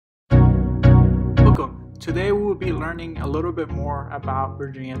Today we will be learning a little bit more about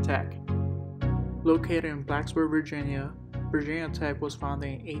Virginia Tech. Located in Blacksburg, Virginia, Virginia Tech was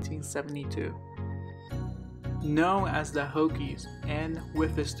founded in 1872. Known as the Hokies, and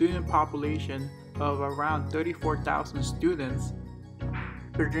with a student population of around 34,000 students,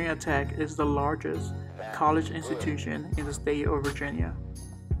 Virginia Tech is the largest college institution in the state of Virginia.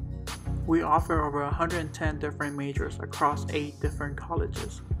 We offer over 110 different majors across 8 different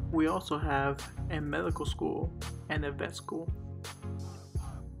colleges. We also have a medical school and a vet school.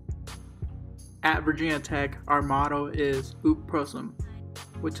 At Virginia Tech, our motto is Ut Prosim,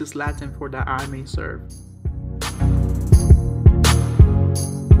 which is Latin for that I may serve.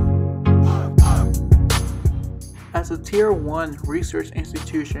 As a Tier 1 research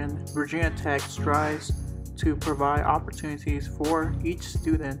institution, Virginia Tech strives to provide opportunities for each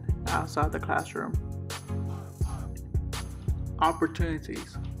student outside the classroom.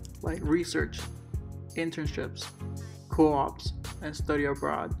 Opportunities like research, internships, co-ops, and study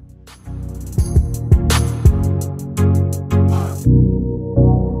abroad.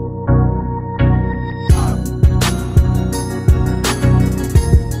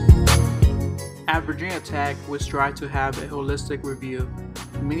 At Virginia Tech, we strive to have a holistic review,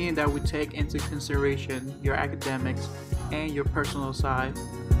 meaning that we take into consideration your academics and your personal side.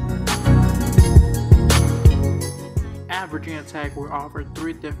 At Virginia Tech, we offer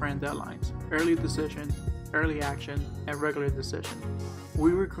 3 different deadlines: early decision, early action, and regular decision.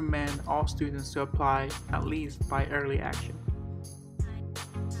 We recommend all students to apply at least by early action.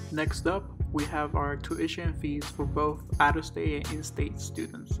 Next up, we have our tuition fees for both out-of-state and in-state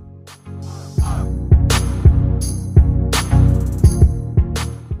students.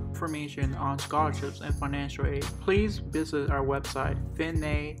 Information on scholarships and financial aid, please visit our website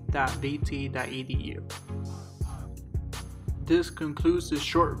finna.vt.edu. This concludes this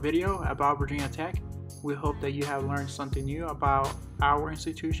short video about Virginia Tech. We hope that you have learned something new about our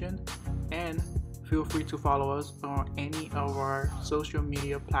institution, and feel free to follow us on any of our social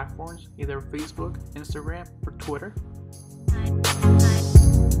media platforms, either Facebook, Instagram, or Twitter.